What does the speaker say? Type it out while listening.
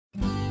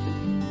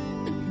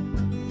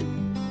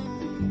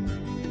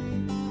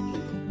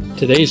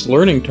Today's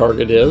learning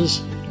target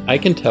is, I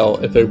can tell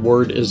if a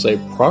word is a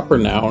proper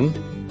noun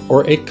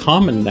or a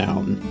common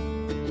noun.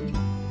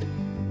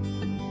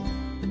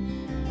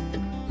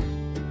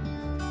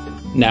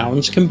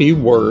 Nouns can be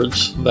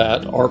words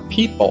that are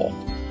people,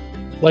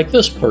 like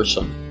this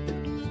person.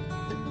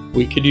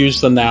 We could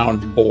use the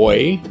noun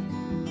boy,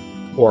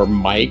 or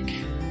Mike,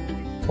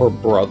 or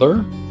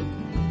brother,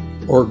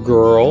 or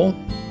girl,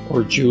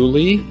 or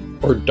Julie,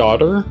 or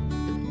daughter.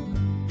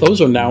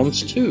 Those are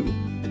nouns too.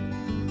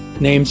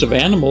 Names of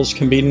animals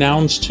can be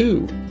nouns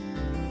too,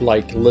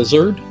 like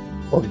lizard,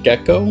 or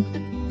gecko,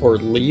 or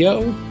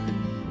Leo.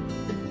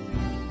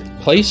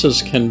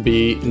 Places can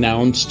be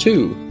nouns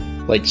too,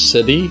 like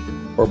city,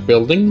 or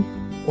building,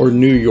 or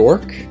New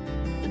York.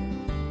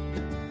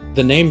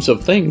 The names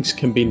of things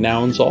can be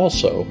nouns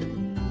also,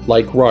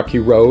 like Rocky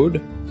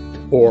Road,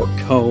 or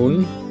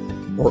cone,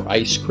 or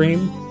ice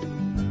cream.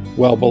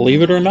 Well,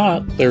 believe it or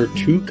not, there are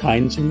two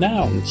kinds of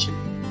nouns,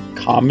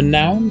 common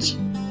nouns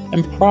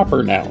and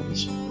proper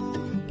nouns.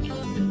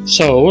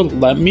 So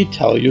let me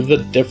tell you the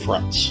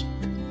difference.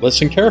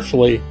 Listen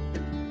carefully,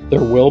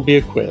 there will be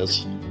a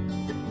quiz.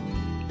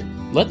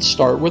 Let's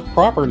start with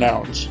proper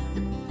nouns.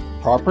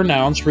 Proper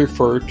nouns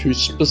refer to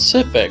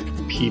specific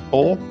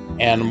people,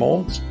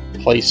 animals,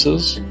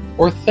 places,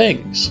 or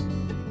things.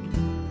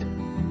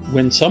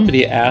 When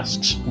somebody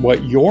asks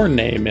what your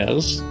name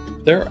is,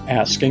 they're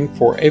asking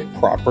for a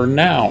proper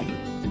noun.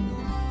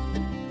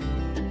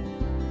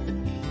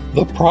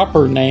 The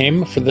proper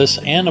name for this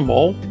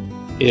animal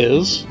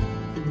is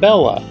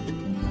Bella.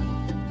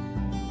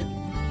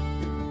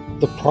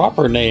 The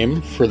proper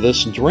name for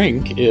this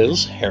drink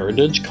is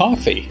Heritage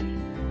Coffee.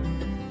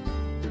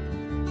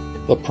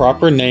 The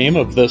proper name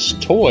of this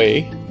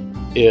toy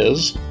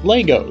is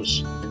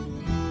Legos.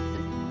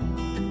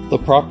 The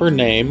proper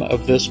name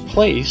of this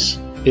place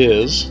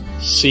is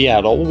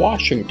Seattle,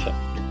 Washington.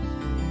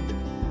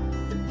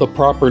 The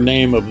proper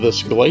name of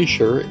this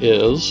glacier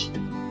is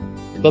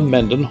the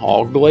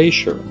Mendenhall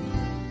Glacier.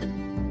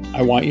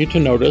 I want you to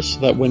notice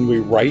that when we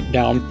write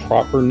down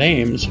proper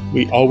names,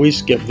 we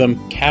always give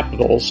them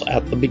capitals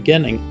at the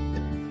beginning.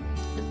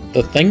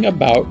 The thing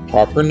about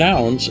proper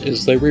nouns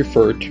is they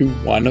refer to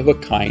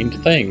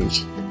one-of-a-kind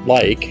things,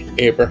 like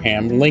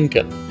Abraham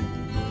Lincoln.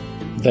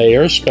 They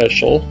are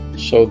special,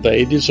 so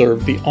they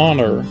deserve the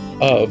honor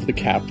of the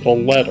capital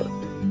letter.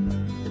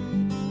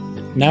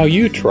 Now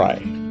you try.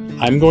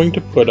 I'm going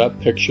to put up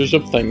pictures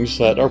of things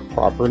that are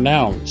proper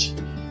nouns.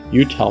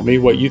 You tell me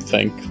what you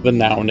think the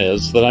noun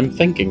is that I'm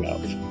thinking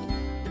of.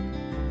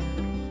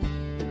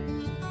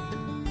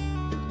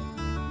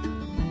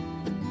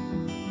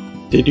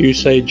 Did you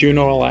say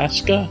Juneau,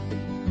 Alaska?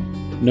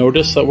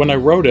 Notice that when I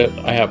wrote it,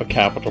 I have a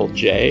capital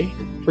J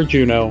for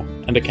Juneau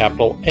and a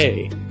capital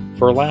A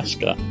for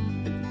Alaska.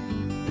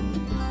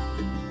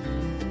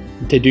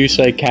 Did you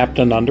say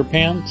Captain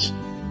Underpants?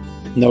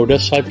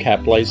 Notice I've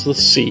capitalized the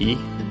C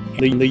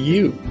and the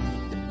U.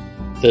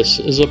 This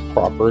is a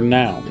proper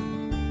noun.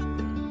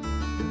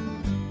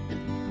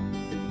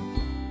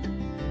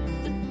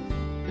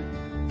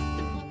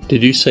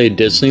 Did you say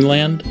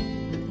Disneyland?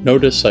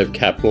 Notice I've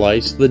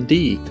capitalized the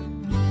D.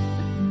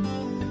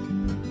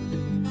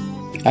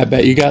 I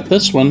bet you got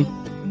this one.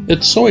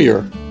 It's Sawyer.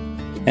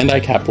 And I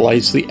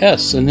capitalized the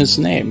S in his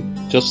name,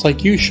 just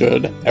like you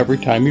should every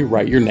time you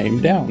write your name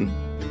down.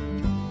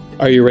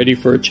 Are you ready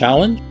for a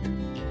challenge?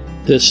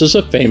 This is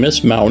a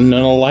famous mountain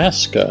in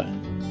Alaska.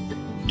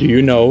 Do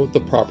you know the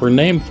proper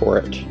name for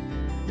it?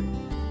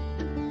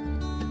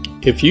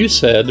 If you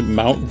said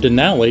Mount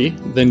Denali,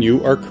 then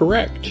you are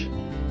correct.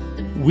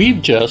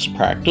 We've just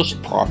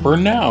practiced proper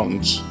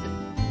nouns.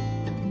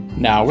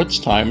 Now it's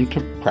time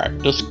to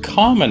practice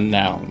common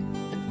noun.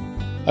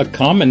 A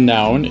common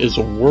noun is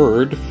a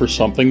word for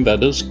something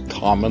that is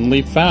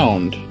commonly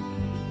found.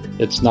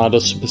 It's not a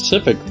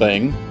specific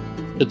thing,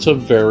 it's a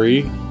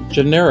very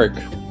generic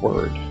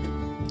word.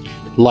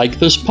 Like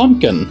this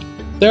pumpkin.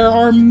 There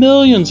are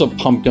millions of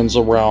pumpkins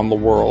around the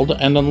world,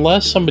 and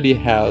unless somebody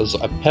has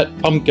a pet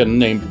pumpkin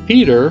named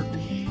Peter,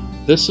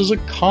 this is a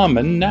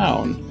common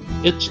noun.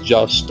 It's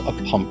just a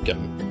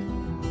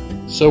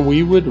pumpkin. So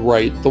we would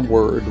write the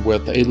word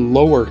with a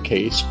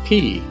lowercase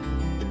p.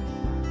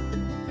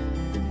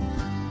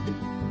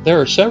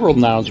 There are several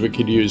nouns we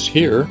could use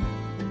here.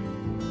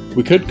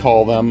 We could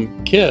call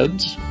them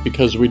kids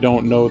because we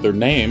don't know their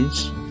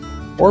names,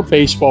 or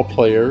baseball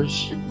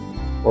players,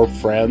 or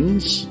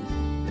friends,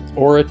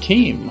 or a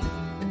team.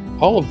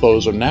 All of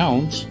those are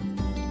nouns.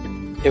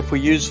 If we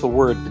use the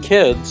word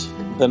kids,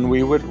 then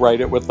we would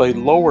write it with a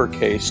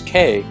lowercase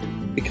k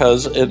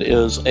because it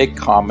is a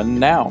common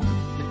noun.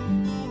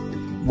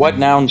 What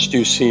nouns do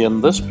you see in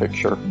this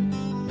picture?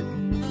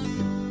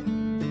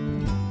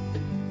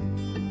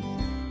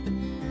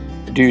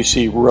 Do you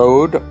see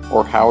road,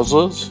 or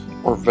houses,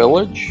 or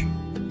village?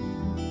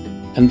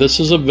 And this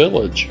is a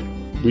village.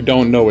 We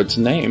don't know its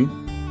name,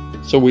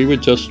 so we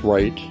would just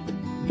write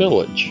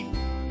village.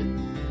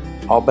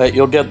 I'll bet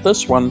you'll get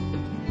this one.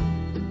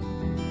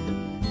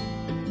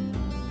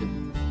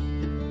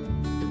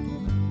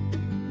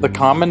 The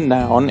common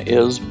noun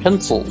is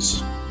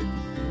pencils.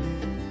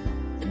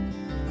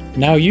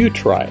 Now you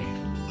try.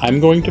 I'm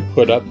going to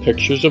put up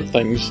pictures of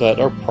things that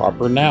are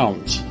proper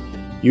nouns.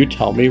 You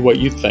tell me what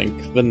you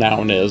think the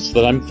noun is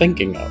that I'm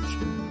thinking of.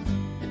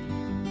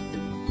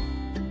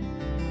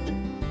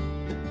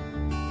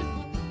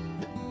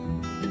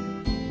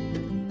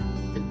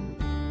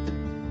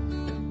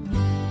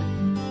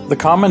 The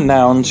common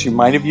nouns you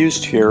might have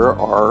used here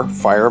are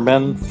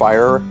fireman,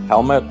 fire,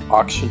 helmet,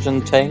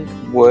 oxygen tank,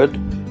 wood,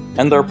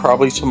 and there are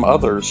probably some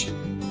others.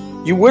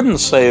 You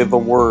wouldn't say the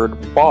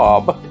word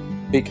Bob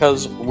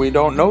because we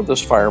don't know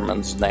this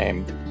fireman's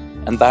name,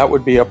 and that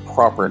would be a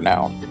proper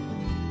noun.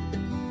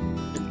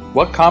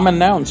 What common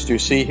nouns do you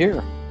see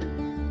here?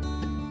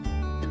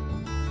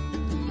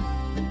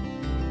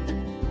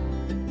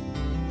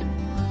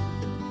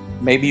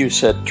 Maybe you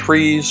said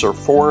trees or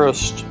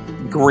forest,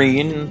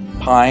 green,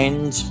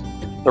 pines.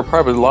 There are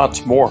probably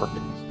lots more.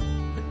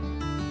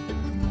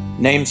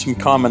 Name some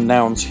common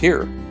nouns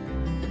here.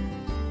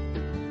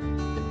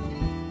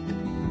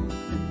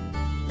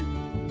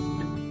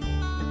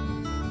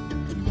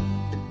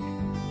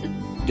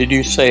 Did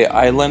you say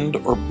island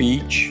or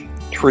beach,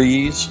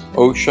 trees,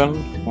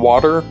 ocean,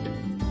 water?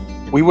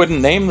 We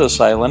wouldn't name this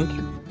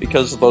island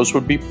because those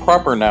would be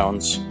proper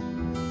nouns.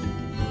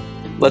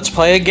 Let's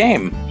play a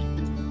game.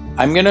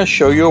 I'm going to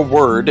show you a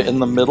word in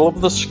the middle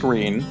of the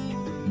screen,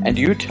 and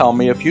you tell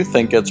me if you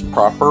think it's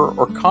proper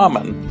or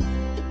common.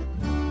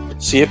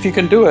 See if you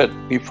can do it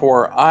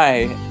before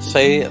I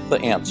say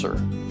the answer.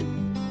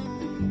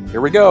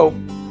 Here we go.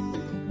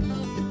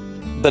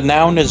 The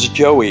noun is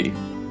Joey.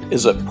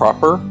 Is it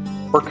proper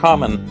or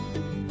common?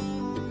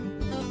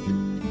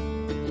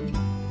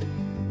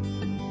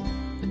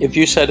 If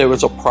you said it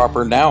was a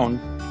proper noun,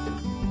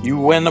 you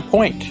win a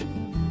point.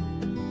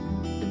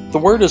 The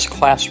word is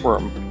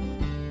classroom.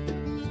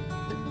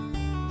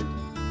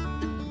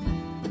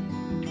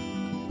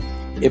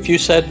 If you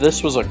said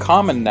this was a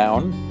common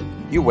noun,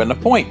 you win a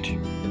point.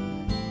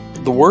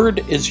 The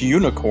word is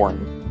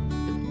unicorn.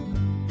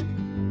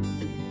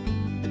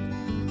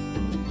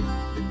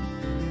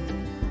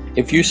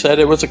 If you said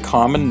it was a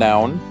common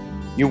noun,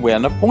 you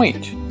win a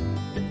point.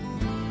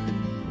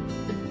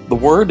 The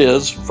word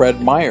is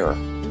Fred Meyer.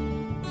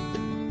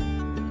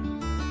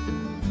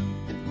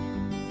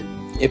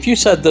 If you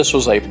said this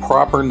was a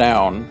proper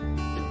noun,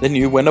 then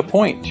you win a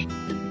point.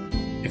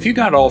 If you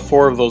got all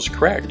 4 of those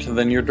correct,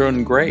 then you're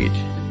doing great.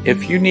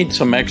 If you need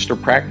some extra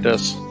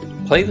practice,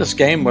 play this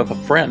game with a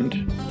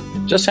friend.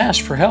 Just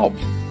ask for help.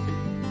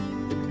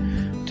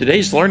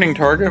 Today's learning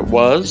target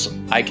was,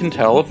 I can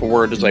tell if a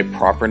word is a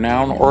proper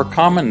noun or a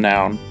common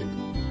noun.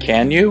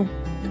 Can you?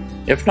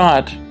 If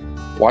not,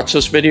 watch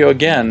this video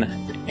again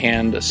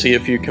and see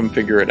if you can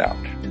figure it out.